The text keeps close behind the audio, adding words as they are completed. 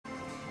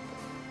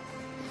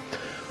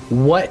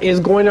What is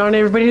going on,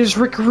 everybody? It's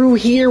Rickaroo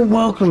here.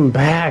 Welcome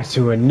back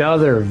to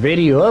another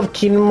video of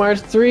Kingdom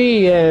Hearts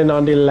 3. And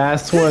on the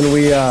last one,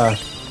 we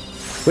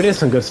did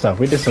some good stuff.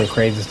 We did some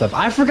crazy stuff.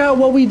 I forgot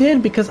what we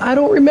did because I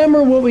don't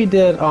remember what we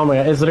did. Oh my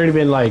god, it's literally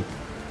been like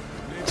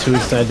 2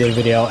 weeks since I did a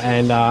video,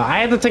 and I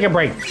had to take a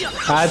break.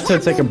 I had to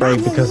take a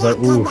break because like,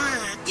 ooh,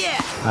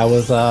 I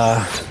was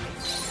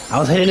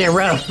hitting it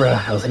rough, bro.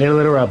 I was hitting it a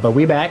little rough, but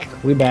we back.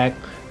 I'm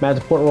at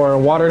the Port Royal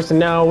Waters, and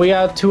now we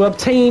have to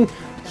obtain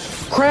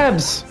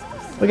crabs.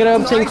 We gotta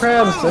obtain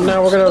crabs, and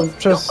now we're gonna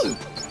just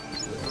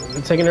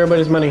taking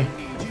everybody's money.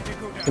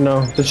 You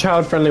know, the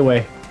child-friendly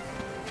way.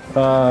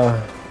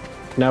 Now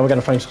we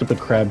gotta find stupid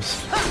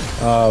crabs.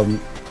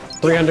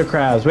 300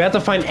 crabs. We have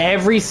to find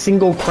every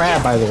single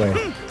crab, by the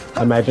way.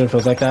 Imagine if it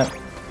was like that.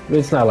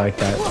 It's not like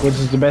that, which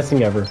is the best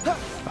thing ever.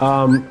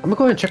 I'm gonna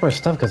go ahead and check my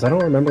stuff because I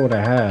don't remember what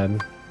I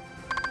had.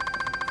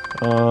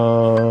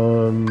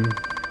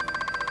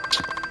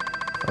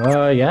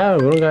 Yeah,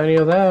 we don't got any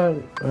of that.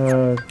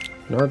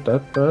 Not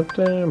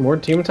more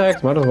team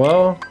attacks, might as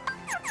well.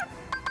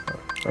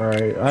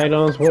 Alright,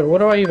 items. What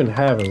do I even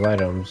have as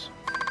items?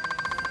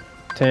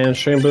 10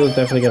 stream boots,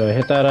 definitely gonna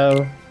hit that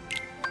up.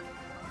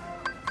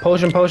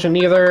 Potion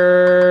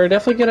either.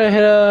 Definitely gonna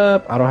hit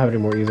up. I don't have any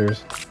more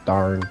ethers.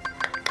 Darn.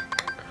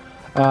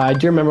 I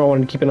do remember I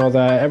wanted to keep in all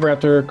that. Ever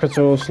after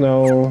crystal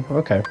snow.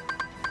 Okay.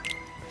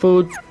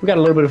 Food. We got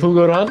a little bit of food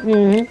going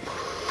on.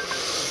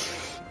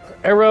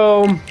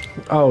 Arrow.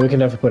 Oh, we can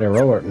definitely put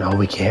arrow. Or no,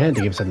 we can't.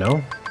 The game said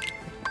no.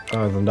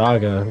 Oh,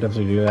 Zondaga.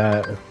 Definitely do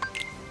that.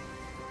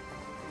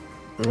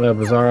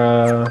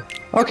 Bizarra.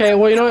 Okay,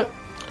 well, you know what?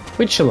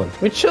 We chilling.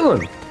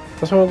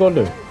 That's what we're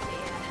gonna do.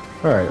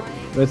 Alright,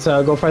 let's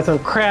go find some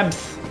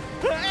crabs.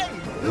 Hey,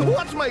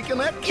 what's making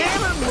that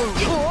cannon move?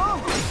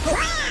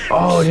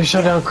 Oh, you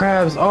shut down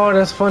crabs. Oh,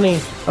 that's funny.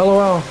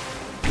 LOL.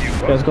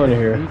 Let's go in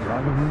here.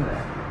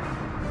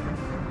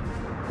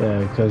 Yeah,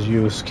 because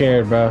you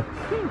scared, bro.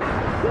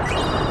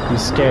 You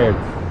scared.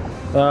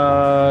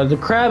 The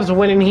crabs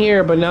went in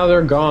here, but now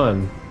they're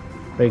gone.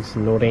 Makes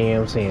no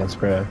damn sense,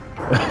 bro.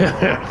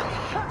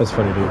 That's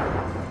funny, dude.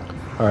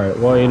 Alright,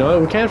 well, you know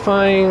what? We can't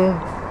find...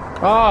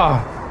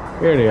 Ah!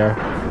 Here they are.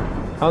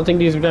 I don't think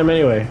these are them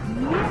anyway.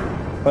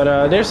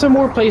 But there's some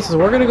more places.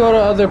 We're gonna go to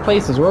other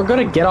places. We're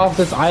gonna get off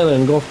this island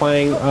and go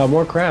find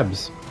more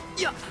crabs.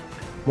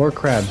 More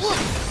crabs.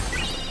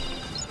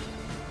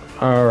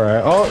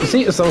 Alright. Oh,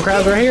 see, some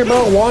crabs right here,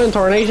 bro. One in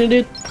Tarnation,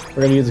 dude.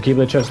 We're gonna use the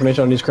Keyblade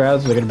transformation on these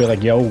crabs. They're gonna be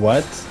like, yo,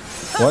 what?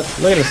 What?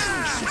 Look at this.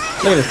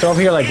 Look at this. They're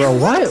over here like, bro,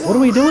 what? What are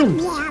we doing?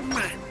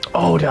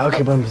 Oh, the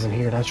okay, Bum's in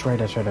here. That's right.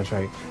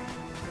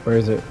 Where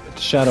is it?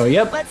 It's Shadow.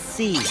 Yep. Let's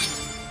see.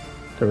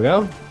 There we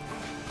go.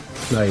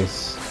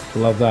 Nice.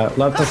 Love that.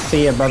 Love to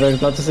see it, brother.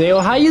 Love to see it. Oh,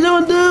 how you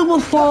doing, dude?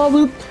 What's up,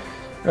 dude?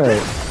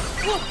 Alright.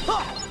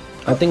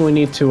 I think we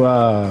need to,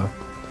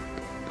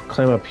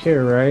 climb up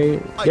here,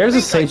 right? There's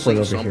a safe point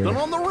over here.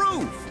 On the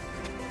roof.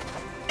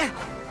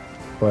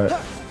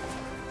 What?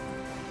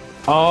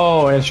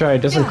 Oh, that's right.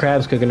 There's some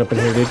crabs cooking up in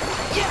here, dude.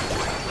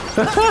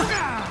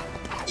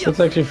 That's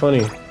actually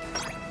funny.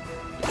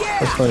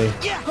 That's funny.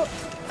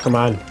 Come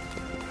on.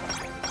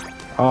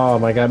 Oh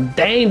my god.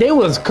 Dang, they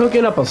was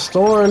cooking up a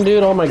storm,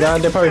 dude. Oh my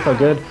god, they probably felt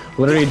good.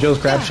 Literally Joe's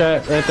crab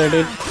shack right there,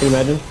 dude. Can you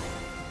imagine?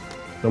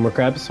 No more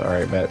crabs?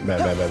 Alright, bet.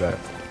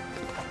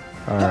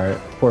 Alright.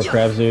 Poor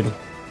crabs, dude.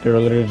 They were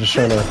literally just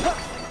trying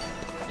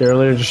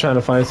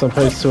to find some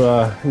place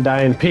to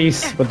die in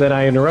peace, but then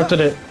I interrupted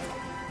it.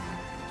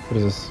 What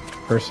is this?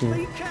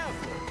 Person?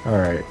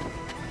 Alright.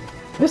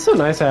 It's so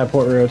nice to have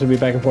Port Royal, to be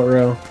back in Port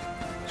Royal.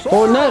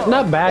 Well,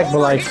 not back, but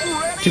like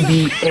to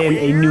be in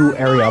a new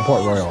area of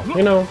Port Royal.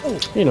 You know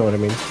what I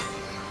mean.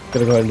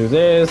 Gonna go ahead and do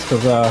this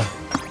because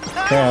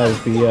crabs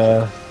be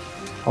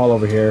all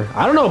over here.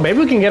 I don't know. Maybe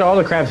we can get all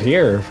the crabs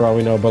here for all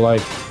we know. But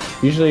like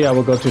usually I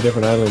will go to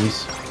different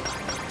islands.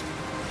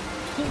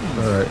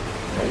 All right.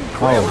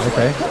 Oh,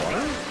 okay.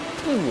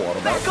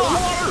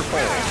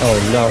 Oh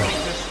no.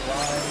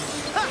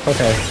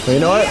 Okay. So you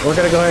know what? We're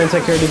gonna go ahead and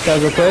take care of these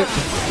guys real quick.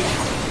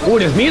 Oh,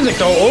 there's music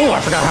though. Oh,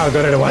 I forgot how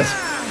good it was.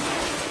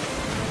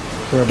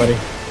 Come here, buddy.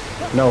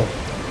 No.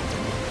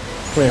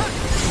 Come here.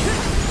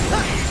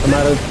 I'm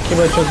out of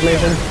Keyblade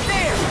transformation.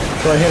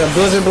 So I hit a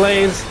Blizzard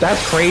Blaze.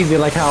 That's crazy,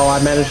 like how I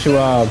managed to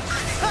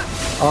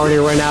already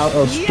run out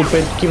of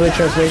stupid Keyblade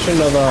transformation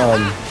of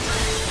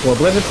well,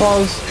 Blizzard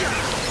Claws.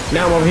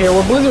 Now I'm over here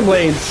with Blizzard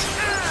Blades.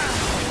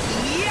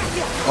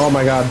 Oh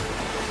my god.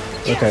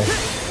 Okay.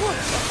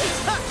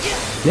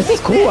 This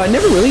is cool. I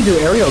never really do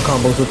aerial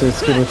combos with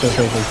this Keyblade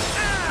transformation.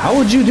 How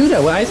would you do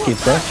that with ice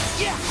skates, bro?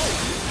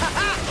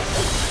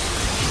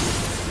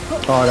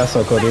 Oh, that's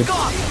so cool, dude.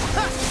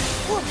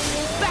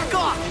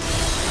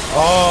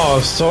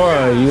 Oh,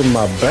 Sora, you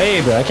my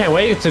baby. I can't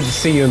wait to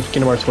see you in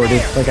Kingdom Hearts 4,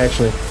 dude. Like,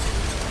 actually.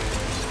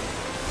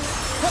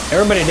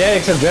 Everybody dead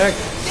except Jack.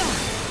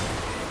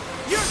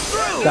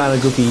 Kinda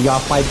goofy. Y'all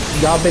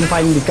been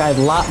fighting these guys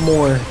a lot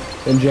more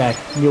than Jack.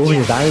 You over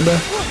here dying, bro?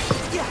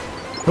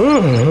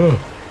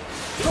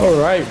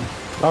 Alright.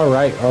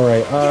 Alright,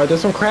 alright.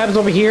 There's some crabs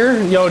over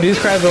here. Yo, these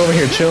crabs are over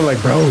here chilling like,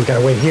 bro, we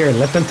gotta wait here and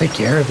let them take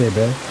care of it,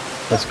 man.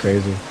 That's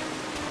crazy.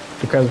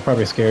 The crabs are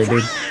probably scared,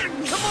 dude.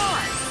 It's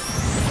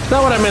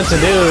not what I meant to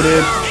do,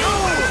 dude.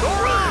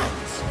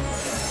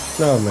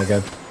 Oh my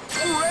god.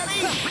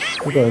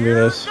 We're gonna do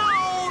this.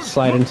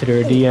 Slide into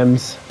their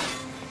DMs.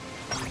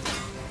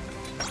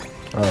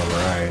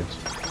 Alright.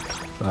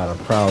 Not a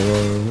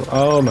problem.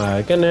 Oh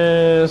my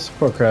goodness.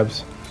 Poor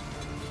crabs.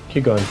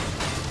 Keep going.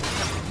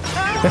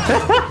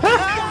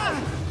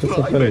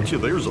 Well, I bet you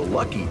there's a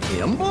lucky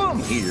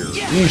emblem here.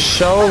 You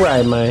so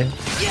right, man.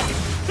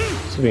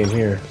 It's gonna be in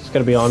here. It's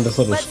gonna be on this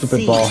little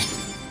stupid ball.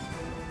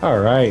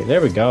 Alright,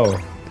 there we go.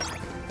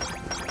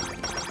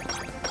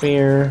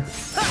 Here.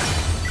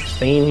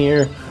 Staying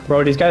here.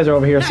 Bro, these guys are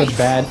over here such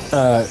bad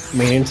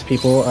maintenance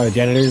people,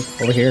 janitors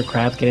over here,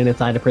 crabs getting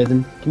inside the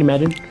prison. Can you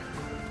imagine?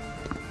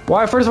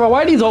 Why, first of all,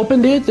 why are these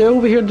open, dude? They're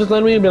over here just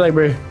letting me be like,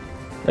 bro.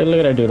 Like, look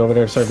at that dude over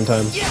there serving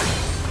time.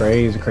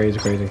 Crazy, crazy,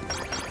 crazy.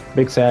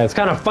 Big sad. It's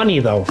kind of funny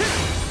though,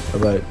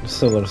 but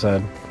still a little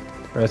sad.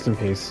 Rest in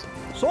peace.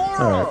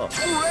 Alright.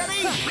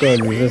 Go ahead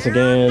and do this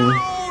again.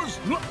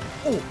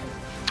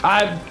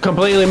 I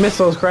completely missed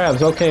those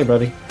crabs. Okay,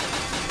 buddy.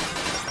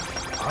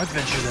 I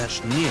venture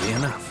that's nearly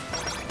enough.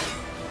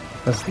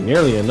 That's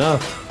nearly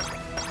enough.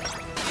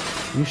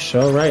 You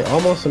sure right.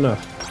 Almost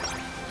enough.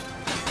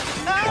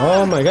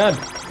 Oh my god.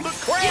 The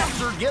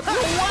crabs are getting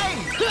away.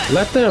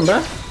 Let them,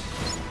 bruh.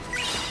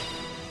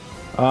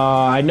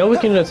 I know we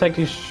can attack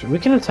these. We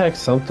can attack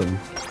something,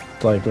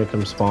 like make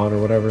them spawn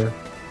or whatever.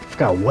 I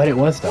forgot what it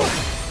was though.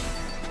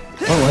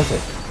 What was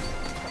it?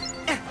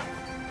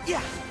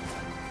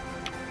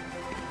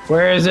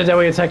 Where is it that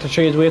we attack the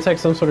trees? We attack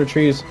some sort of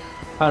trees.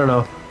 I don't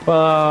know.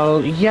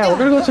 Well, yeah, we're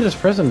gonna go to this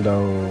prison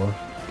though.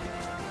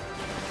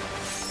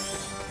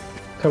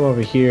 Come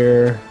over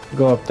here.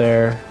 Go up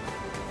there.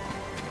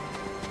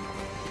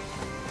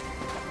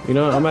 You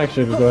know what? I'm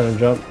actually gonna go ahead and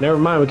jump. Never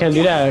mind. We can't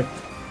do that.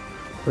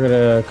 We're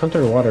gonna come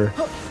through the water.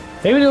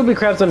 Maybe there'll be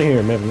crabs under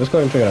here. Maybe. Let's go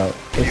ahead and check it out.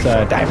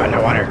 Let's dive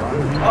underwater.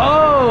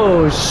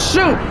 Oh,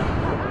 shoot!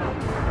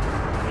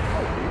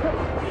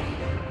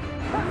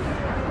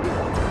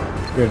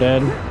 You're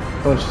dead.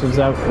 How much is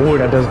that? Oh,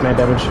 that does mad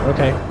damage.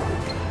 Okay.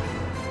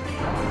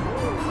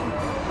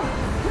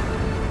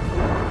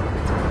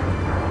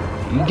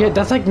 You get,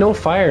 that's like no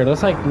fire.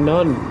 That's like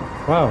none.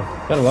 Wow.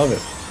 Gotta love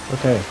it.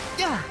 Okay.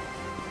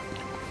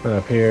 Right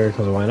up here,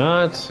 because why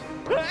not?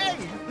 Hey,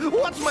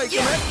 what's making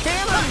that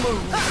cannon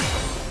move?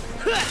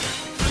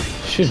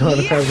 Shoot all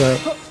the crabs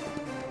out.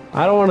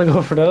 I don't want to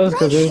go for those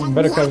because there's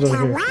better crabs over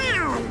here.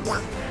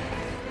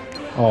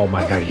 Oh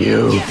my god,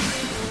 you!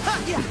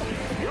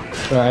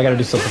 Alright, I gotta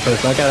do something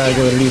first. I gotta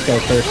go to these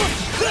guys first.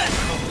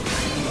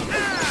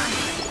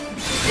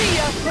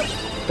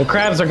 The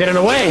crabs are getting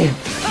away!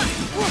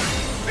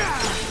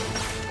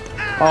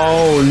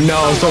 Oh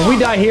no, so if we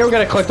die here, we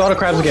gotta collect all the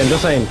crabs again.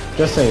 Just saying.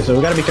 Just saying, so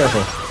we gotta be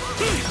careful.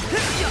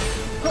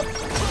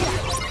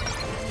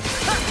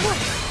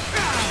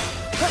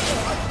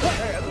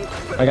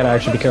 I gotta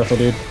actually be careful,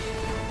 dude.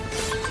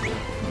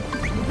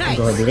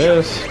 Go ahead and do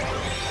this.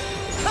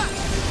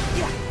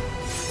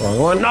 Wrong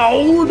one.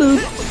 No,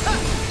 dude.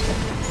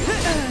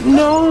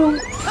 No.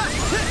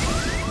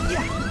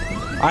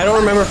 I don't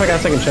remember if I got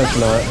second chance or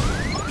not.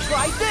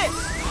 Try this.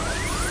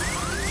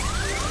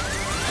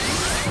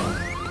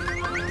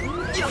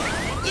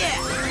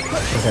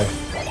 Okay.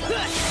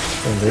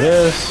 Gonna do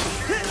this.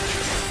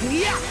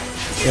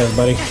 Yeah,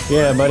 buddy.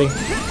 Yeah, buddy.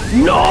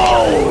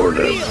 No!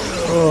 Dude.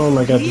 Oh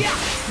my god.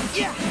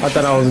 I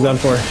thought I was done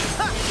for.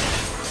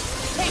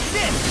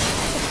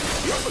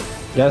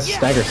 Yes,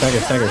 stagger, stagger,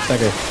 stagger,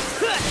 stagger.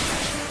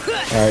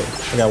 Alright,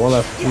 I got one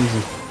left.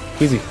 Easy.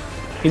 Easy.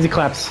 Easy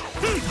claps.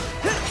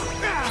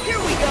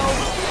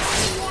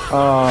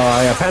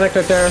 I got panicked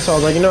right there, so I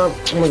was like, you know what?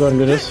 I'm gonna go ahead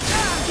and do this.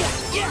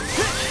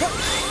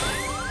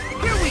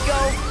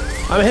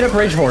 I'm gonna hit up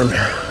Rage Horn.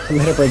 I'm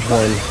gonna hit up Rage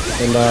Horn.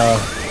 And,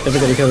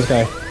 difficulty kill this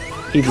guy.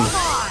 Easy.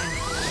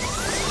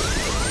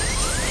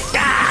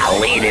 Ah,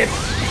 lead it!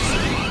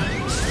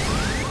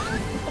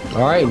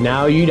 Alright,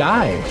 now you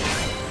die.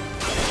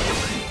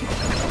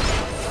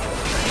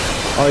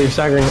 Oh, you're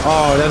staggering.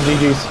 Oh, that's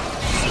GG's.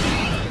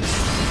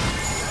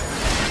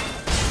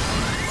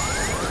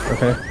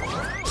 Okay.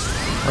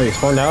 Oh, you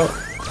spawned out?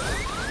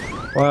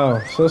 Wow,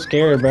 so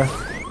scared, bro.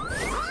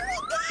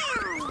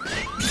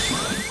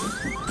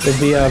 Let's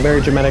be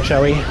very dramatic,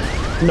 shall we?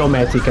 No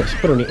mad teacups.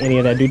 Put on any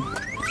of that, dude.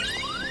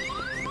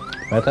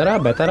 Bet that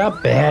up, bet that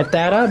up, bet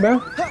that up,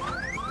 bro.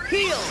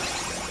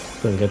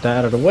 Gonna get that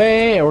out of the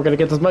way, and we're gonna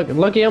get this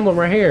lucky emblem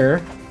right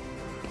here.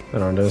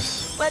 And on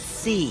this. Let's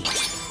see.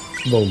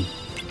 Boom.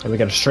 And we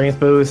got a strength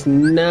boost.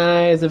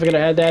 Nice. If we're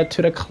gonna add that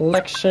to the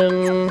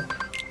collection.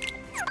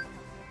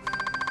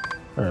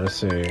 Alright, let's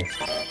see.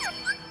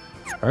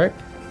 Alright.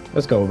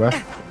 Let's go, bro.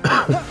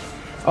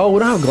 Oh, we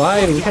don't have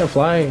glide. We can't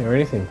fly or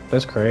anything.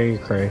 That's cray.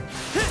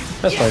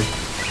 That's fine.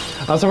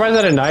 I'm surprised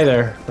I didn't die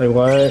there. Like,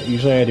 what?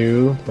 Usually I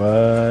do,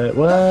 but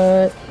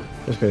what?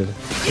 That's crazy.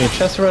 Any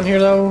chests around here,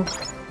 though?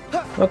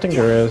 I don't think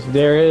there is.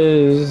 There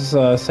is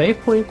a save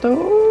point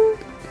though.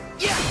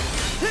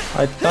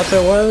 I thought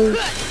there was.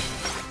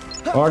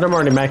 Oh, I'm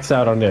already maxed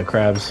out on the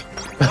crabs.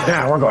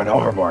 We're going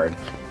overboard.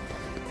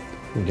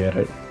 Get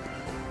it.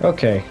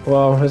 Okay,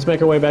 well, let's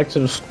make our way back to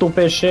the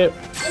stupid ship.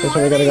 That's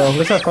where we gotta go.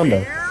 Let's have fun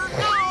though.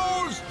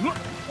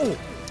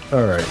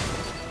 Alright.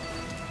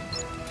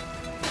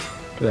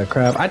 That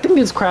crab. I think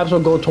these crabs will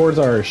go towards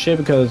our ship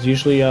because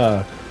usually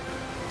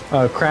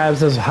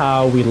crabs is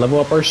how we level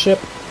up our ship,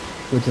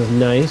 which is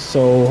nice.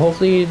 So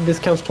hopefully this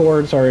counts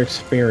towards our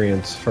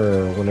experience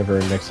for whenever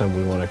next time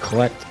we want to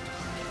collect.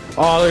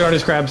 Oh, look at all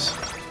these crabs.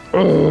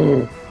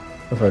 Oh,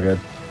 I feel good.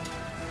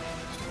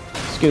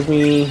 Excuse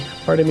me.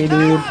 Pardon me,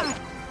 dude.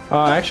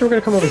 Actually, we're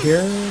gonna come over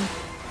here.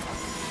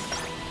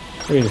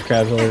 Look at these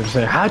crabs over there just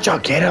saying, how'd y'all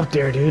get up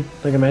there, dude?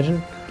 Like,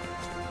 imagine.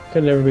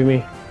 Could never be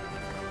me.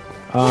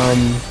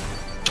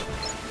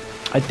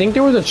 I think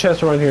there was a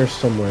chest around here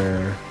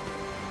somewhere.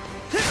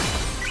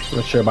 I'm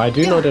not sure, but I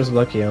do know there's a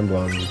lucky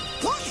emblem.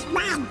 This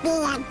might be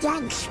a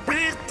good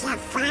spot to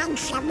find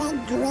some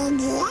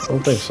ingredients. I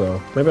don't think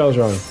so. Maybe I was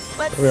wrong.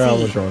 Maybe I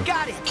was wrong.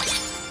 Got it.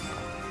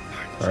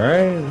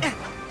 Alright.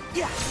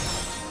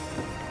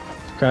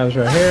 Crabs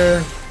right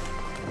here.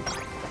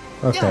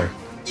 Okay.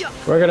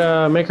 We're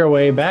gonna make our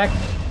way back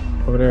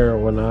over there or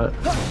whatnot.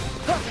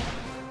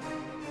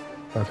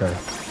 Okay.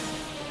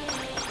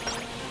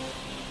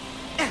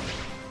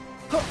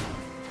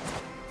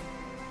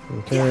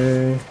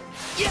 Okay.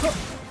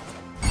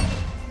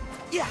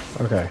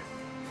 Okay.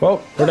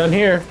 Well, we're done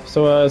here.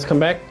 So let's come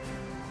back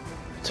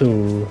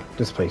to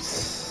this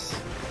place.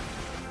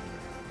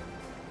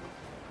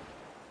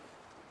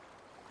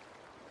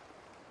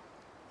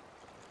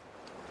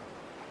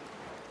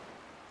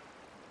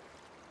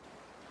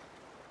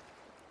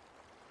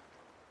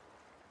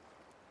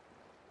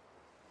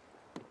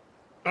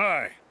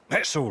 Aye,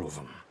 that's all of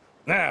them.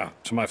 Now,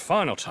 to my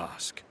final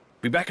task.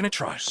 Be back in a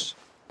trice.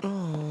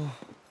 Oh.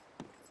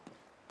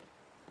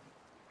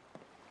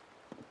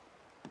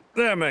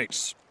 There,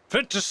 mates.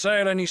 Fit to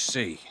sail any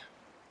sea.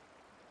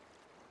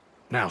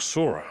 Now,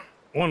 Sora,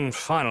 one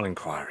final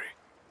inquiry.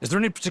 Is there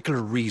any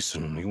particular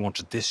reason you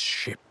wanted this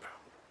ship?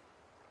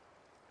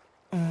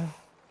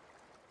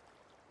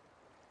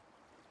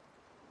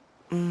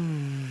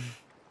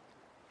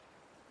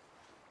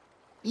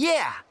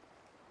 Yeah.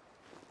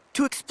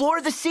 To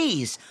explore the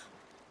seas.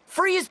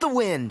 Free as the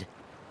wind.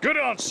 Good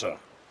answer.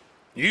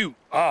 You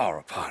are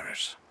a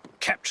pirate.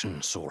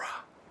 Captain Sora.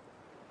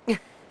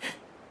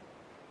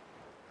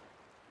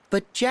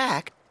 But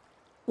Jack,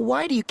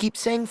 why do you keep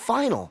saying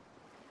final?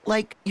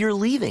 Like you're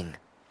leaving.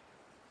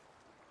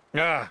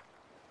 Ah,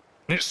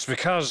 it's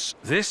because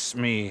this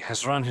me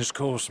has run his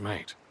course,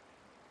 mate.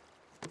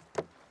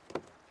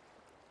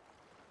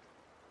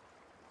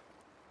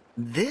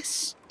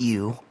 This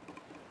you?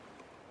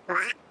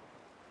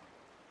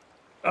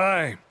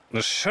 Aye,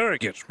 the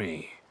surrogate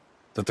me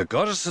that the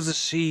goddess of the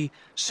sea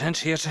sent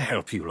here to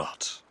help you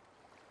lot.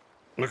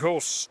 Of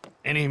course,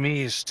 any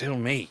me is still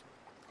me.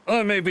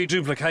 I may be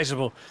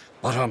duplicatable,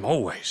 but I'm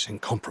always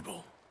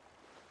incomparable.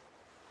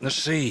 The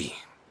sea,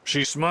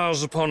 she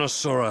smiles upon us,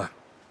 Sora,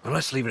 and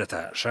let's leave it at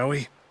that, shall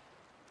we?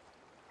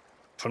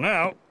 For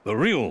now, the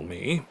real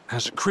me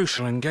has a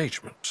crucial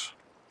engagement.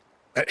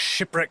 At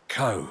Shipwreck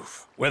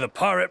Cove, where the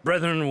pirate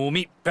brethren will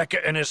meet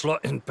Beckett and his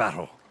lot in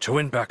battle to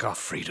win back our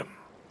freedom.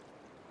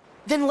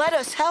 Then let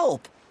us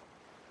help.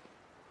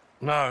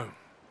 No,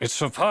 it's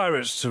for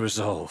pirates to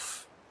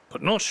resolve,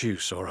 but not you,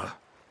 Sora.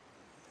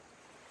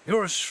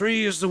 You're as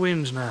free as the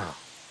wind now,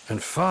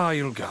 and far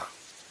you'll go.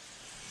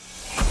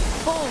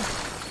 Oh.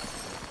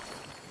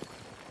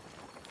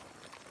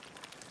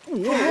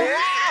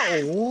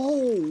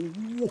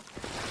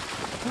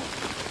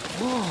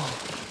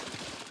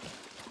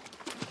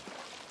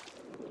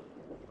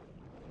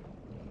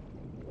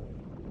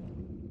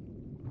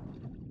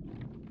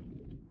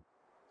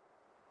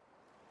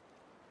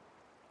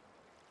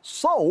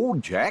 So,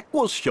 Jack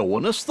was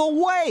showing us the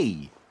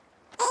way.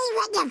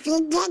 Even if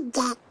you did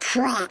get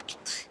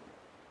cracked.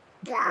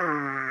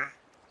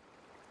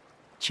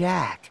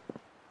 Jack,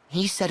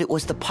 he said it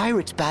was the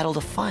pirates' battle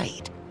to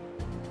fight.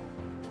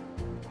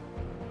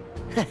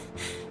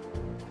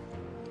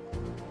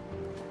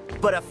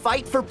 But a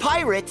fight for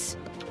pirates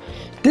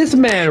This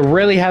man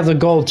really has a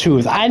gold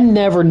tooth. I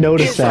never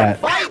noticed is a that.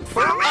 fight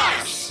for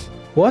us.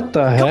 What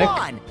the Come heck?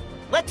 on,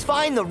 let's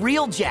find the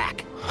real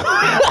Jack.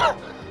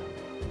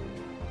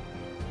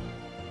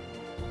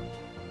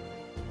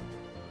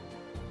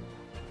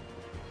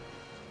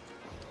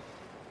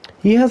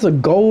 He has a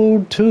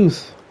gold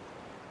tooth.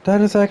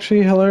 That is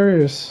actually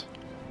hilarious.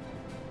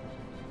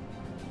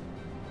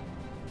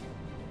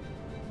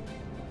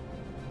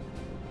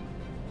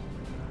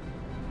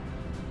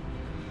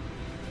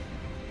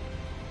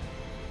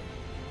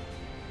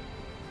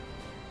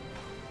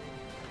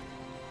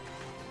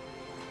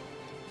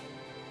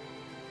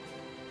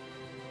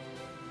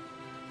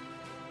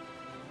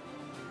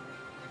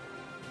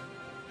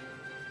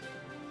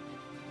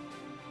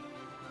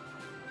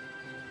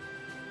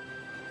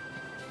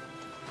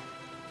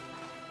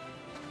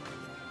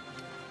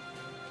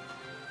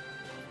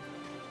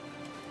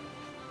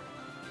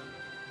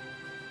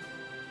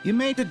 You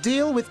made a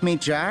deal with me,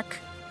 Jack,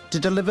 to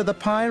deliver the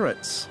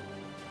pirates.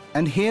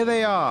 And here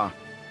they are.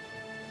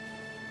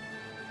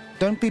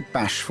 Don't be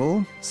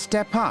bashful.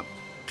 Step up.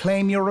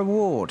 Claim your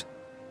reward.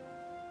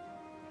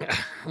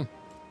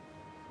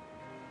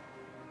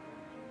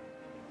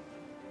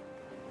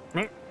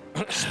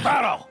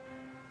 Sparrow!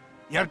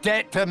 Your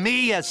debt to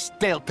me is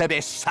still to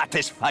be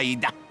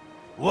satisfied.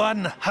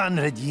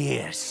 100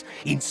 years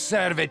in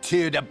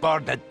servitude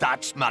aboard the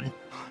Dutchman.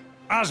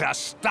 As a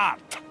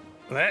start.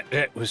 That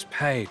debt was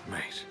paid,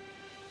 mate.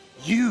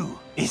 You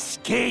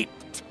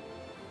escaped.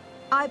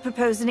 I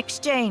propose an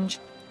exchange.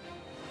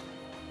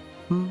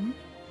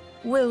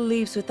 Will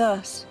leaves with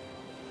us.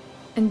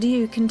 And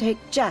you can take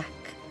Jack.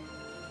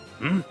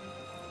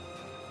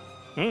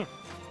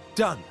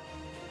 Done.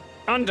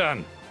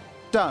 Undone.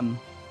 Done.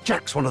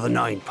 Jack's one of the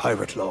 9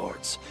 pirate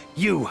lords.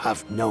 You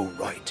have no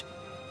right.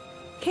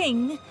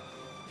 King,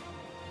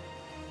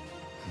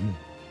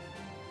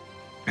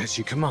 As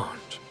you command,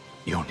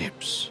 your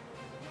nips.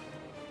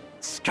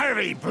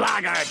 Scurvy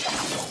blackguard!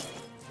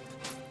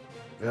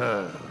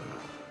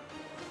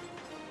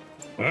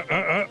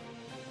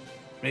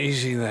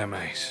 Easy there,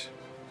 mate.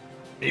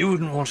 You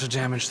wouldn't want to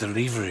damage the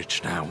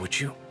leverage now, would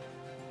you?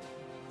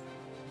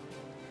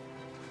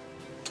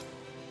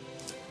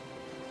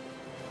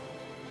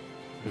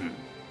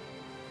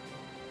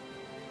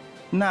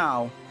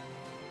 Now.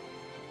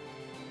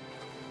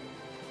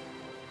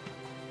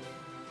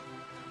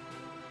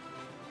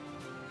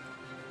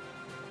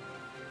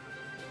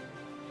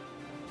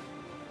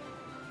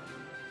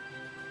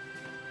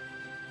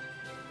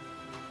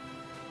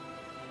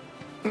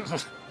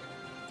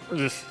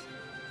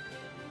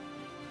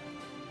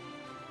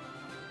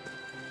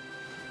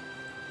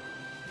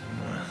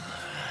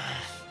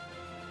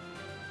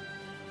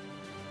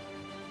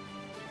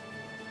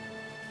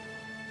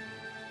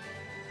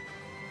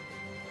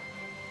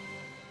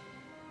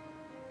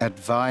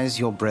 Advise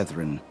your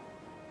brethren.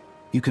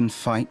 You can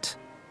fight,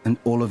 and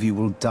all of you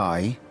will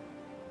die,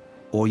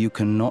 or you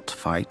cannot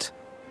fight,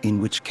 in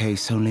which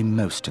case only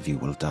most of you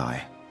will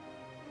die.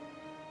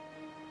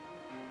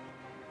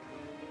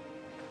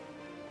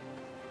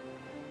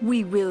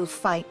 we will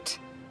fight.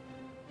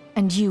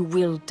 And you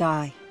will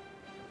die.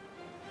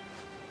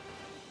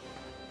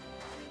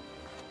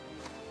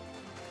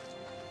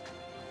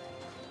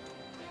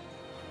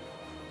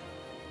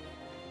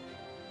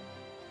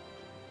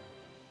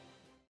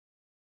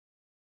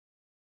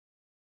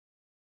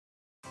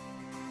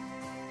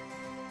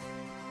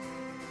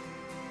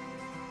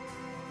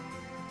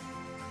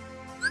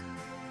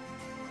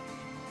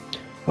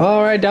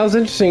 Alright, that was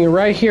interesting.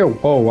 Right here.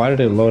 Whoa, why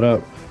did it load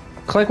up?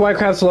 Collect white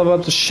crabs to level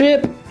up the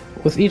ship.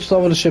 With each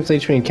level, the ship's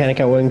HP and mechanic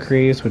count will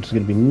increase, which is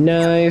going to be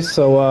nice.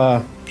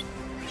 So,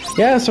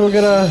 yeah, so we're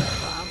going to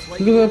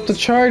look up the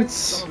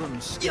charts.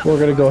 What we're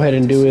going to go ahead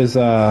and do is,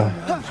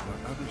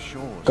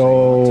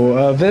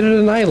 go visit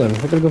an island.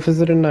 We're going to go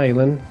visit an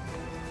island.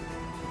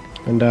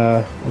 And,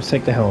 let's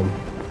take the helm.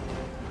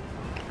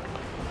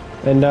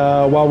 And,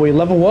 while we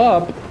level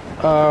up,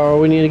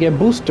 we need to get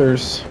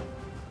boosters.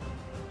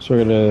 So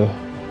we're going to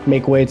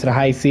make way to the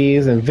high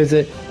seas and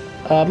visit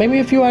maybe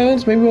a few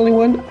islands, maybe only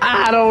one.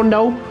 I don't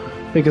know,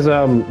 because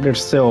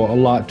there's still a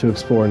lot to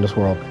explore in this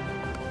world.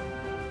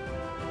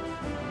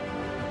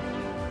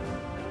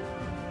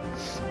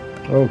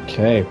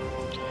 Okay.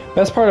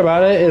 Best part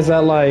about it is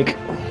that, like,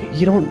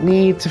 you don't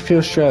need to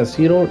feel stressed.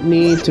 You don't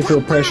need to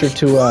feel pressure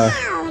to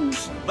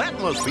That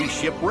must be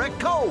Shipwreck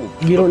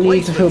Cove. you don't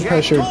need to feel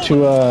pressure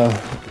to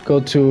go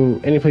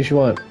to any place you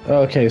want.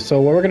 Okay,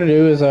 so what we're gonna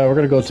do is we're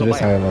gonna go to this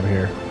island over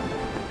here.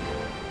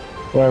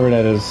 Whatever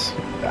that is.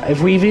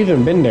 If we've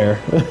even been there.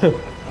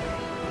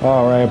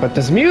 Alright, but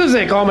this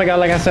music! Oh my god,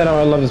 like I said,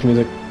 I love this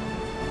music.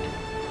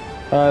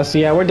 So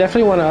yeah, we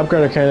definitely want to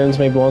upgrade our cannons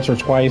maybe once or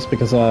twice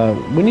because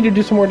we need to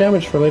do some more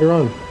damage for later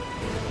on.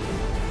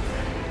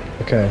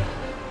 Okay.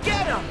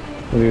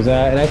 We'll do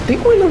that. And I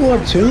think we level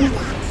up too.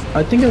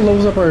 I think it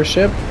levels up our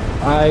ship.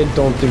 I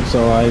don't think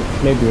so. I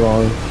may be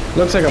wrong.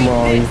 Looks like I'm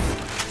wrong.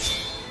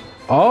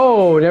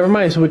 Oh, never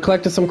mind. So we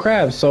collected some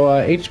crabs. So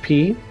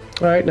HP.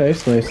 Alright,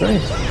 nice, nice,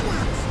 nice.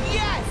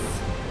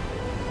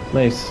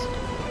 Nice.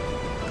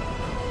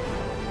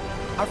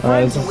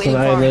 Alright, this is an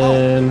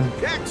island.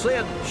 Jack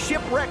said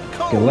Shipwreck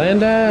Cove. Can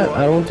land at?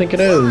 I don't think it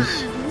is.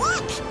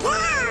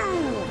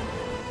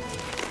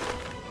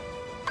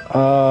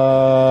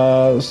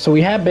 So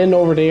we have been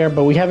over there,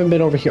 but we haven't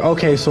been over here.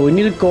 Okay, so we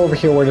need to go over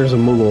here where there's a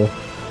Moogle,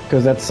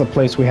 because that's a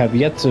place we have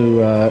yet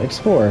to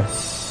explore.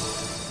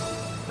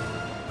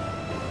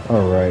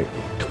 Alright.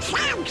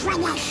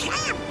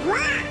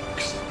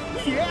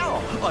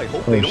 Yeah, I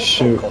hope Oh, they don't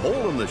shoot. poke a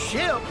hole in the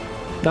ship.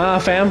 Nah,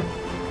 fam.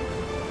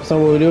 That's not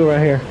what we do right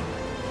here.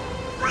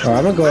 Alright,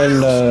 I'm gonna go ahead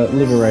and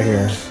leave it right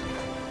here.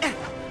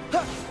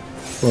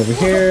 Go over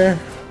here.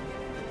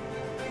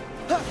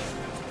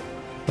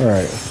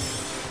 Alright.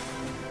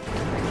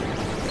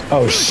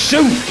 Oh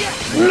shoot!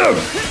 Look!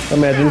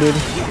 Imagine, dude.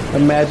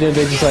 Imagine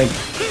they just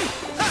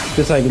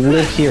like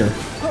live here.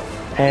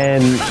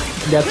 And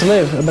they have to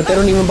live, but they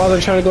don't even bother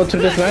trying to go to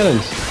the different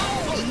islands.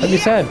 That'd be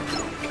sad.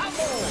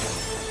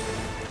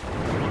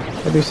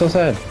 That'd be so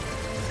sad.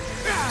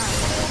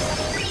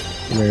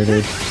 Come here,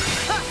 dude.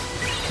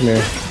 Come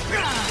here.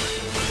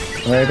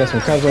 Alright, got some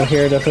crabs over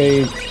here.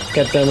 Definitely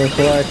get them and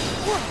collect.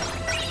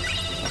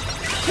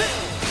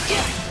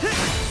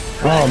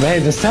 Oh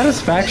man, the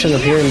satisfaction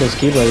of hearing those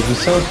keyblades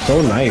just sounds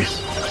so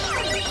nice.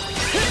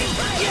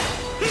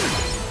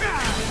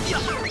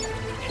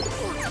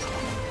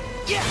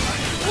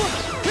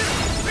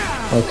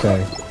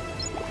 Okay.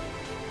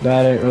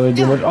 That didn't really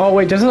do much. Oh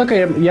wait, doesn't look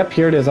like, yep,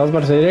 here it is. I was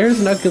about to say, there's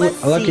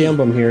a lucky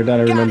emblem here that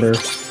I remember.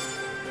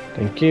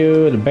 Thank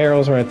you. The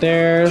barrel's right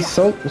there.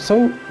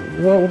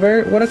 Well,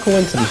 what a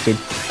coincidence, dude.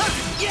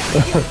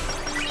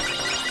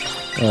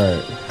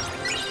 Alright.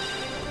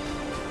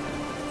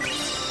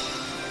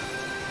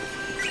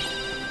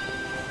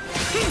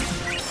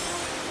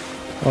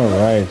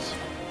 Alright.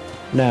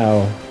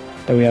 Now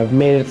that we have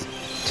made it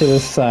to the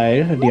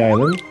side of the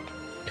island,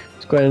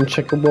 let's go ahead and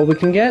check what we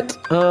can get.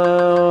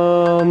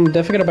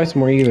 Definitely gotta buy some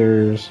more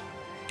ethers.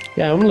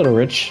 Yeah, I'm a little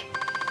rich.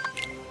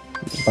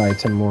 Buy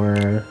 10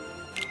 more.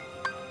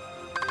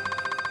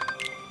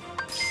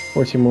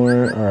 14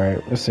 more.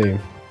 Alright, let's see.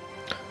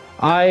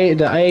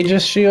 The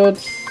Aegis shield.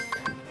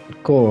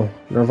 Cool.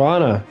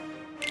 Nirvana.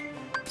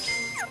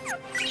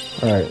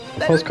 Alright,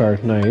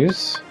 postcard.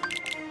 Nice.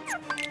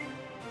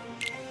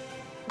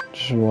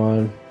 Just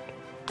one.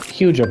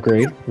 Huge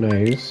upgrade.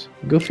 Nice.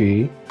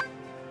 Goofy.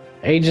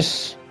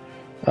 Aegis.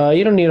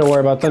 You don't need to worry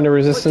about thunder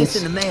resistance.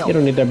 You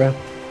don't need that, bro.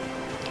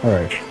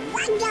 Alright.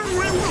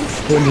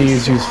 When do you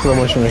use slow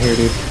motion right here,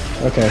 dude?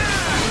 Okay.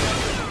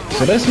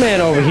 So this man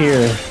over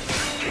here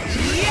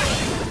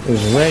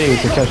is ready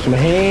to catch some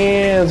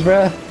hands,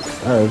 bruh.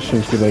 Alright, let's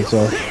change speed like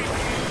so.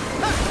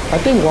 I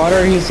think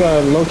water he's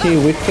low-key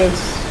weak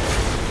against.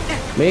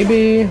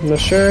 Maybe, I'm not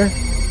sure.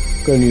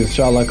 Go and use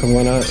shot luck,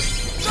 why not?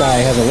 This guy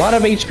has a lot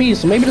of HP,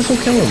 so maybe this will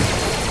kill him.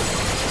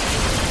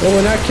 It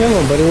will not kill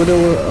him, but it will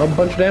do a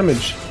bunch of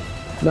damage.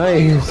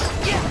 Nice.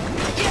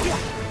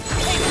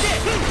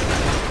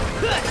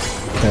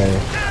 Okay.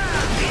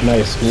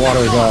 Nice.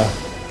 Water's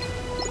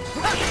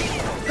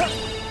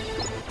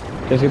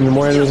there's gonna be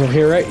more enemies over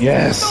here, right?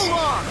 Yes.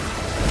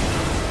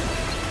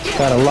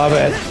 Gotta love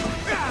it.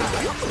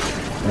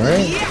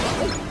 Alright.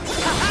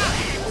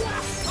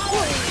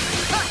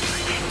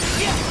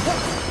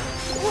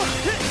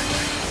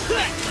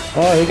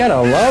 Oh, you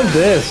gotta love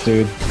this,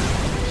 dude.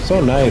 So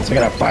nice. I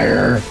got a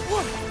fire.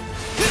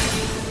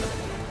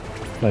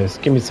 Nice.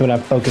 Give me some of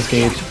that focus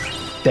gauge.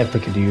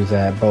 Definitely could use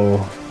that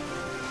bow.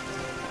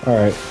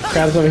 Alright.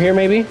 Crabs over here,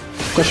 maybe?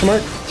 Question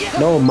mark?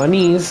 No,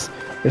 monies.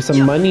 There's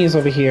some monies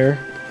over here.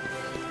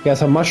 We got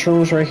some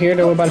mushrooms right here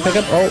that we're about to pick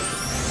up. Oh.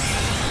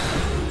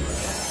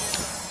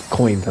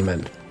 Coins, I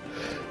meant.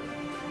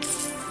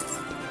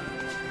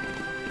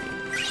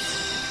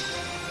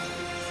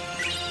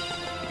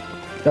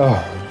 Oh,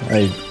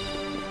 I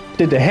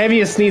did the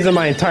heaviest sneeze of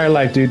my entire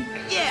life, dude.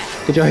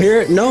 Did y'all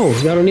hear it? No,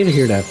 y'all don't need to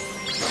hear that.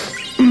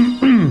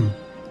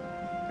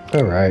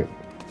 Alright.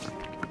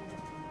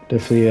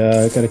 Definitely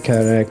gotta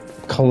kind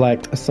of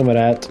collect some of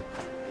that.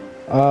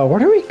 Where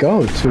do we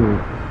go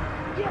to?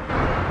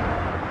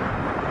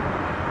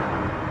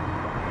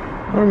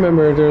 I don't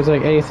remember if there's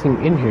like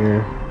anything in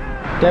here.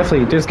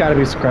 Definitely, there's gotta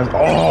be some crabs.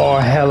 Oh,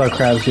 hella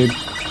crabs, dude.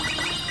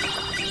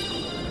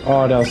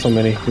 Oh, that was so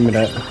many. Give me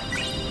that.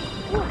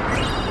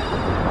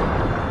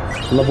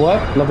 Level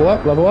up, level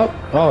up, level up.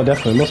 Oh,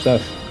 definitely, most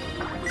def.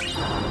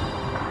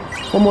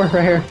 One more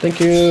right here. Thank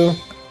you.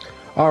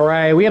 All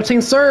right, we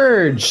obtained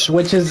Surge,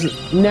 which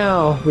is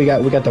now we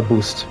got the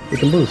boost. We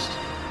can boost.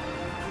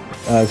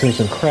 Obtained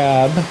some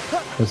crab.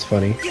 That's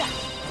funny.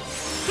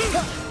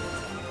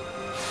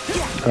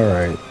 All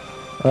right.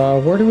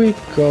 Where do we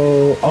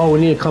go? Oh, we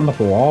need to climb up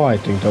a wall, I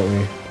think, don't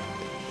we?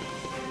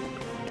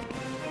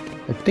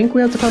 I think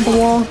we have to climb up a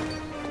wall.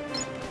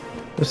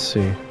 Let's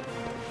see.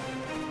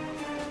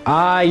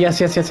 Ah, yes.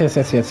 I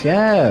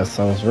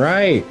was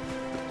right.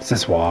 It's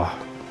this wall.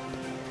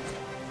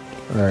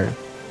 Alright.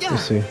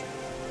 Let's see.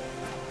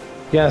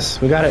 Yes,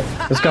 we got it.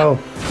 Let's go.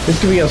 This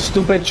could be a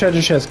stupid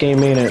treasure chest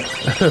game, ain't it?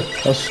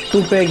 A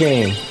stupid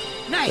game.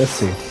 Let's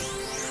see.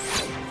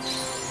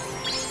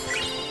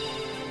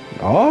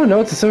 Oh, no,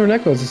 it's a silver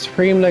necklace. A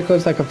supreme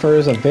necklace that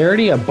confers a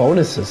variety of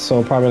bonuses.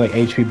 So probably like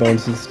HP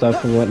bonuses and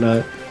stuff and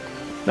whatnot.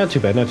 Not too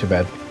bad, not too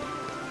bad.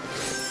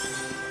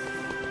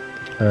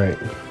 Alright.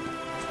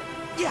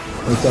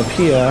 What's up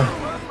here?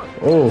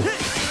 Oh.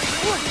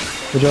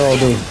 What'd y'all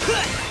do?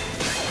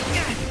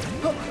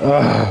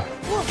 Ugh.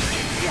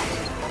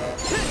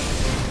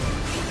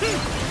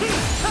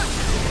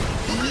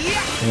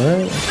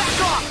 Alright.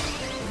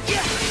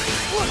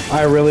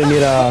 I really need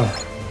to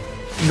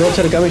go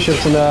to the gummy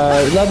ships and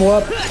level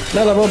up.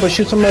 Not level up, but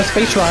shoot some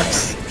space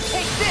rocks.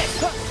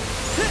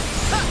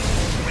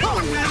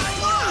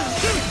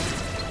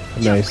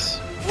 Nice.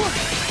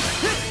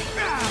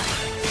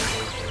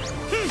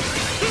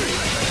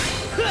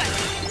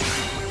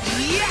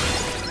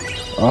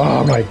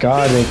 Oh my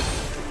god,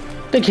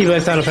 the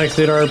Keyblade sound effects,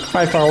 dude, are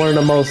by far one of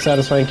the most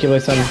satisfying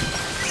Keyblade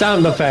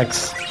sound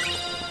effects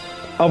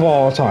of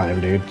all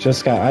time, dude. I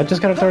just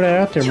gotta throw that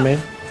out there,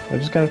 man. I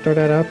just gotta throw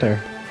that out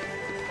there.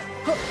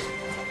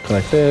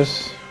 Collect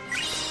this.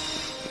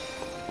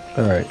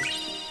 Alright.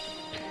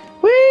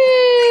 Whee!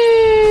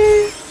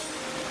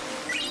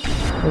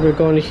 We're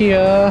going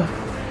here.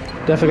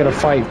 Definitely gonna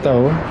fight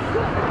though.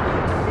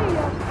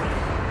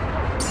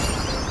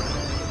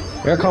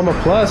 Air Combo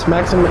Plus,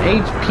 maximum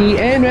HP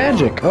and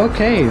magic.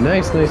 Okay,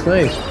 nice, nice,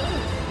 nice.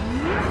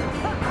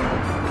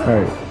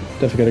 Alright,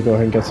 definitely gotta go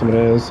ahead and get some of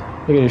those.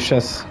 Look at these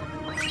chests.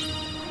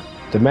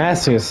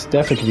 Damascus,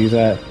 definitely could use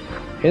that.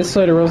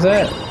 Insulator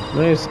Rosette,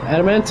 nice.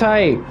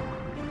 Adamantite,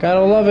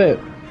 gotta love it.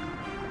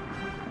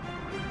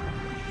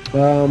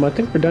 I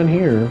think we're done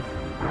here.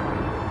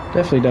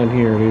 Definitely done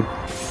here, dude.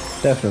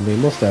 Definitely,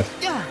 most def.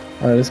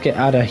 Alright, let's get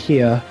out of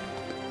here.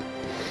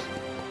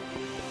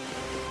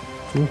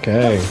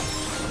 Okay.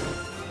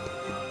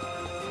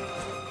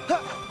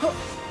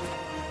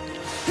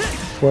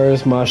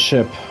 Where's my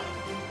ship?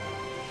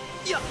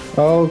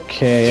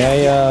 Okay,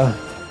 I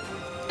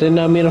did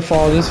not mean to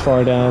fall this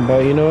far down,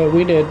 but you know what,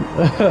 we did.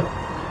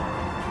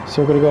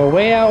 So we're gonna go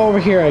way out over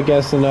here, I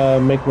guess,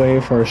 and make way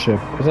for our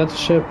ship. Is that the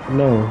ship?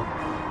 No.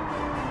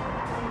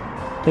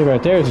 I think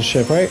right there is a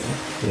ship, right?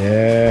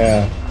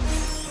 Yeah.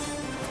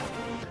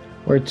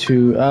 Where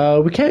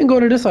to? We can't go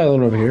to this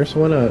island over here,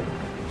 so why not?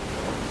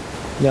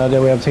 Now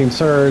that we have Team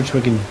Surge, we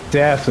can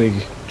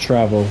definitely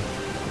travel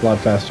a lot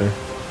faster.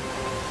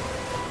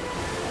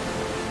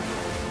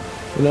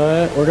 You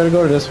know what? We're gonna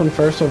go to this one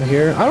first over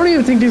here. I don't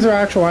even think these are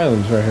actual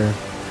islands right here.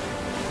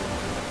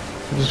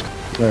 Just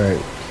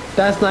alright.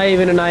 That's not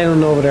even an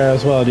island over there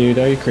as well, dude.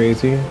 Are you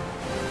crazy?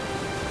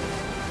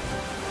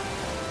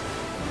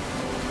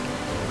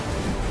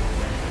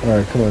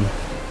 Alright, come on.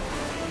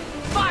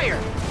 Fire!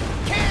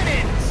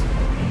 Cannons!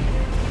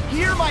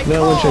 Hear my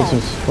No call! one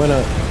chasers. Why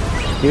not?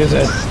 Use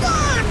it.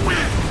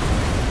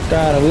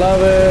 Gotta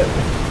love it.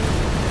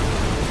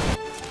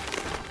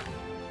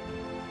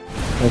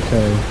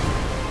 Okay.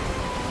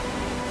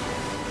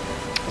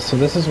 So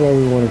this is where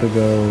we wanted to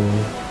go.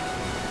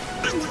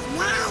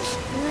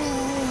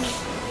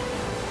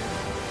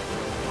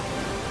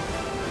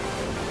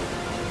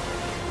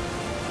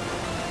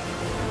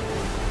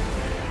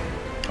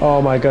 Oh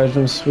my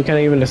goodness, we can't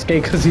even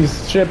escape because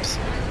these ships.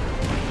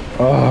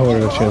 Oh, what are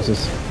the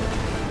chances?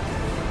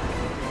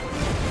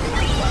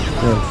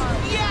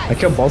 Yeah. I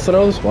killed both of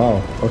those?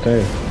 Wow,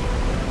 okay.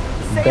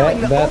 Sailing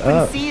Bet the that open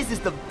up. seas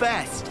is the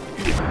best.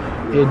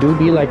 It do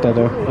be like that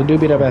though. It do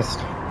be the best.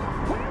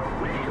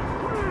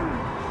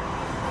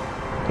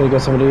 Gotta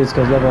get some of these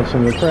because level up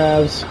some of the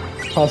crabs.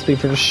 Possibly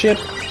for the ship.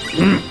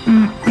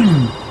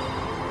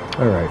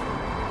 Alright.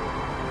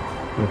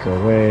 Make our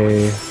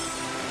way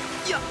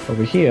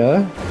over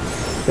here.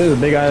 This is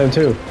a big island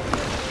too.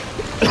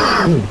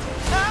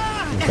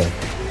 Okay.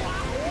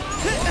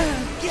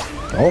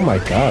 Oh my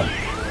god.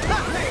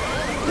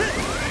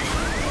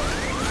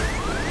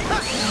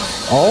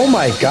 Oh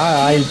my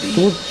god, I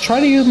was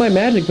trying to use my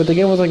magic, but the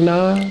game was like,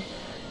 nah,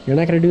 you're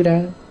not gonna do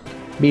that.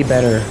 Be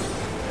better.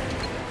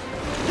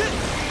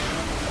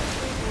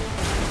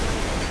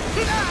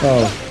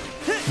 Oh.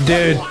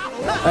 Dude.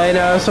 I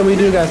know, so we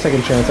do got a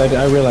second chance.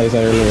 I realized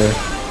that earlier.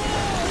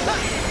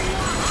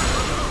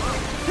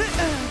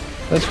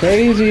 That's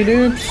crazy,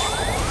 dude.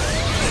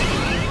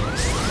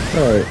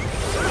 Alright.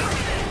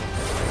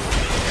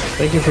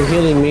 Thank you for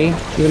healing me,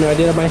 even though I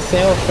did it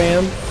myself,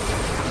 fam.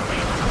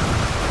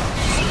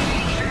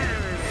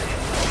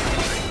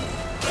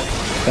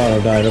 Thought I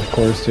died, of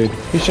course, dude.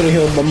 He should have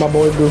healed my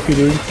boy Goofy,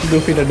 dude.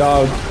 Goofy the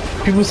dog.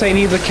 People saying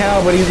he's a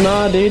cow, but he's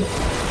not, dude.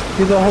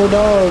 He's a whole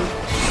dog.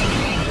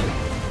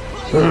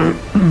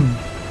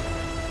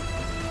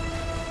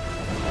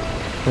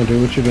 Oh,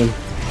 dude, what you doing?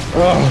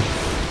 Oh.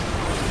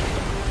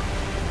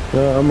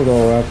 I'm gonna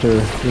go after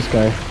this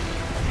guy.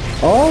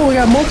 Oh, we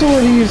got multiple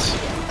of these.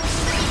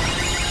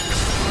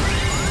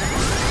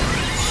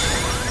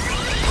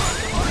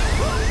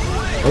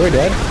 Are we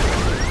dead?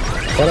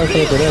 Why do I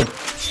feel like we're dead?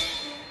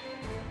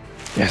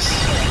 Yes.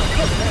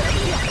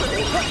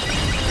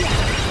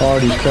 Oh,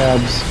 these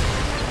crabs.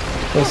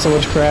 There's so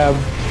much crab.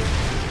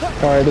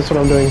 Alright, that's what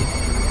I'm doing.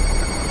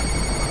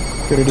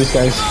 Get rid of these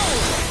guys.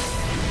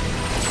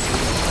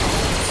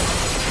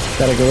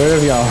 Gotta get rid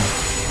of y'all.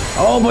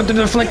 Oh, but they're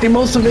deflecting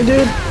most of it,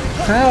 dude.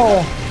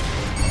 How?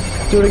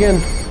 Do it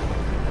again.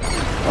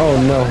 Oh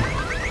no.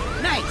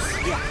 Nice.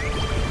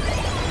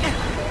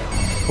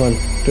 Come on,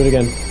 do it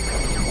again.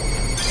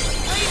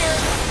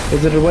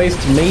 Is it a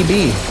waste?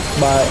 Maybe,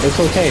 but it's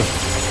okay.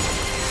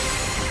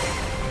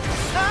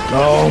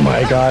 Oh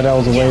my god, that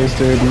was a waste,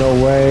 dude. No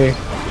way.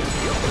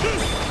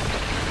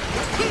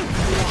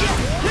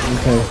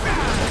 Okay.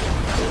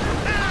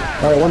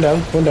 Alright, one down,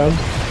 one down.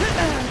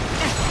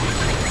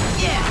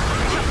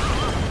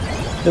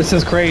 This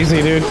is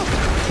crazy, dude.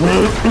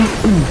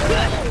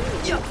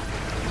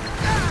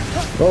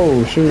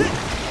 Oh, shoot.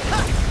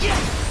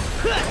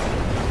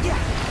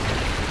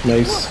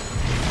 Nice.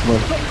 Come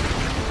on.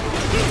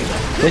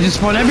 They just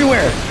spawn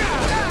everywhere.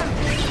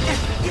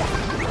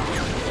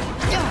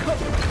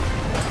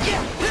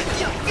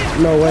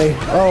 No way.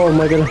 Oh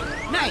my goodness.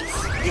 Nice.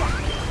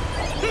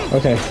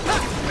 Okay.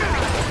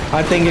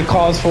 I think it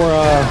calls for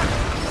a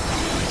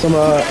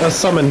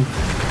summon.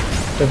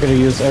 They're gonna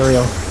use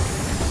aerial.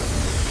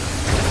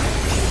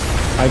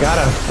 I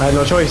had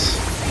no choice.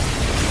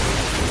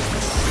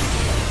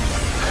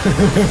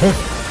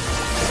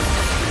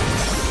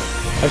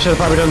 I should have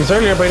probably done this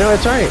earlier, but you know,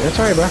 it's alright. It's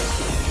alright, bro.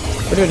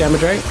 We're doing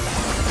damage, right?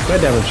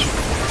 Good damage.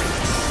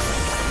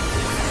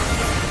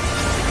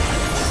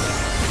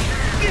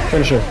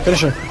 Finisher.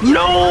 Finisher.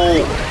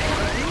 No!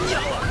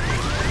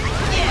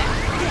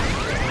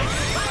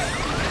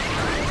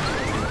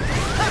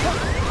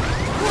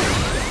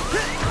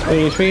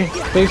 Any HP,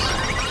 please?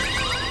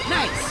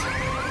 Nice.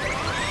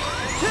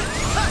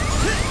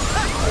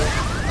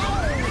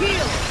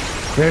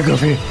 Very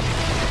goofy.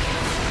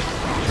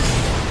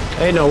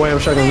 Ain't no way I'm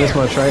struggling this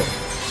much, right?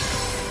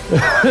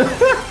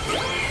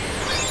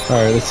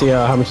 Alright, let's see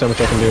how much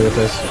damage I can do with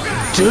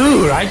this.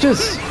 Dude, I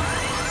just...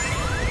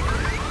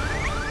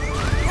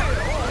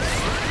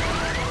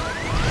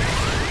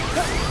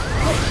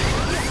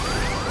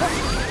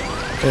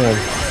 Damn.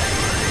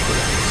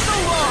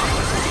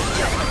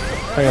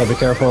 I gotta be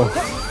careful.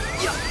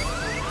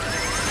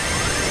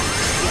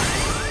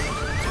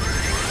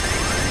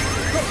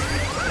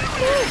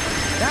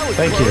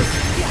 Thank you.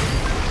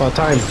 About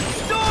time.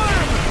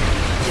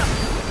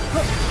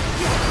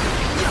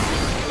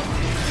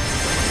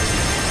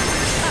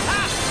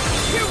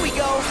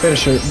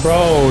 Finisher.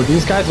 Bro,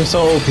 these guys are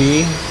so OP.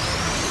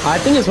 I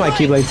think it's my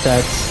Keyblade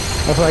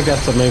stats. I feel like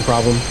that's the main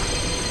problem.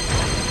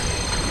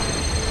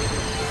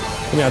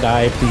 Let me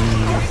die,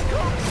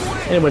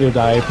 please. Anybody will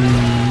die,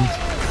 please.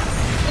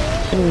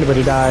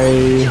 Anybody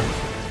die.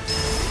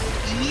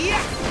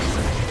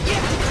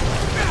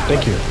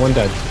 Thank you. One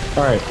dead.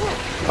 Alright.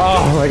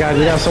 Oh my god,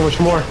 we got so much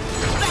more.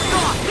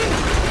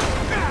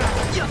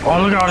 Oh,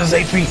 look at all this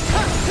HP.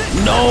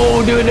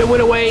 No, dude, it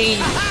went away.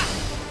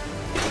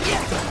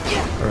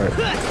 Alright.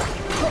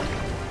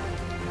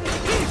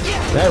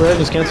 Did I really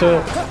just cancel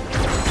it?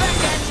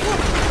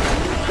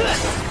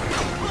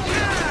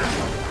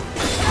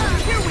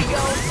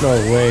 No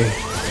way.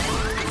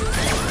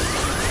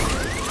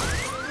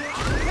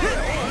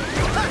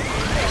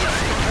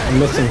 I'm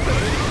missing.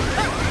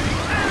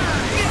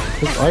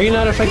 Are you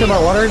not affected by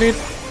water, dude?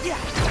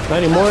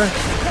 Not anymore?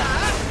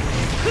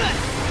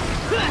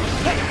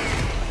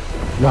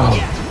 No.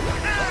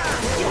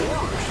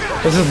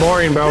 This is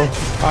boring, bro.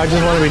 I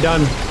just want to be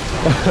done.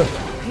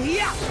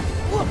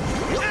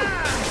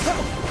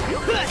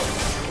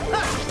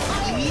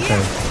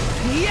 Okay.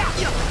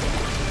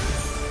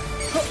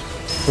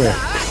 Come here.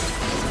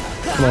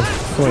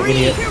 Come on,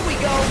 idiot.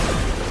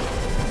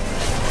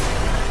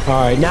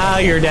 Alright, now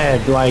you're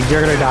dead. Like,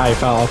 you're gonna die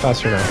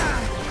faster now.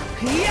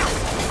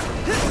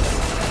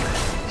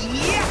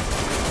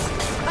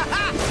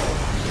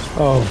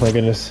 Oh my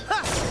goodness.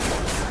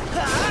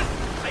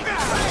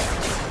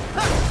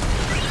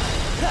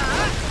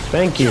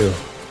 Thank you.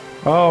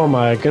 Oh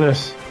my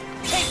goodness.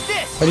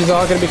 Are these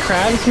all gonna be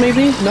crabs,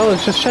 maybe? No,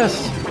 it's just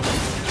chests.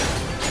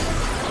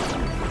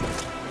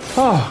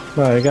 Oh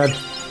my god.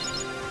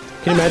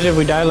 Can you imagine if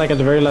we died like at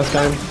the very last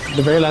guy?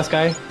 The very last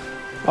guy?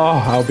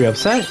 Oh, I'll be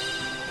upset.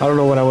 I don't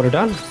know what I would have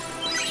done.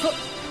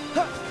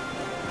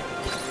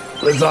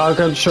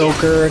 Blizzaga,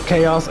 Choker,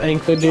 Chaos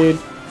Ankler, dude.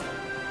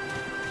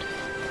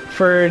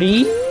 For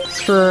these?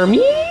 For me?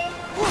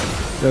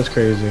 That's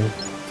crazy.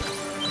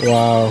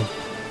 Wow.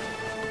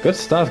 Good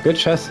stuff, good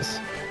chests.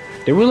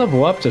 Did we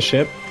level up the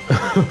ship?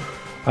 I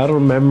don't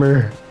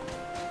remember.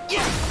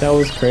 That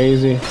was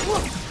crazy.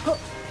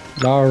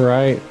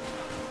 Alright.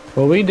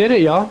 Well, we did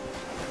it, y'all.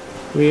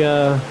 We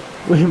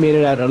made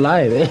it out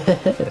alive.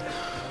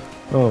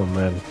 Oh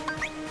man.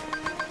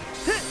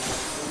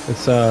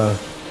 It's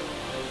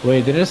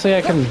wait, did it say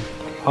I can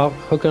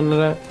hook onto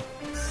that?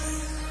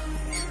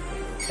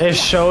 It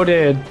sure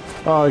did.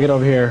 Oh, get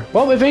over here.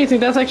 Well, if anything,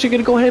 that's actually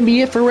gonna go ahead and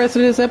be it for the rest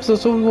of this episode.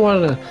 So if you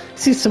want to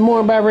see some more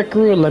about Rick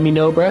Rule, let me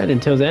know, bro. And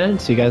until then,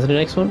 see you guys in the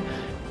next one.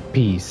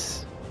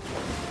 Peace.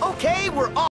 Okay, we're off.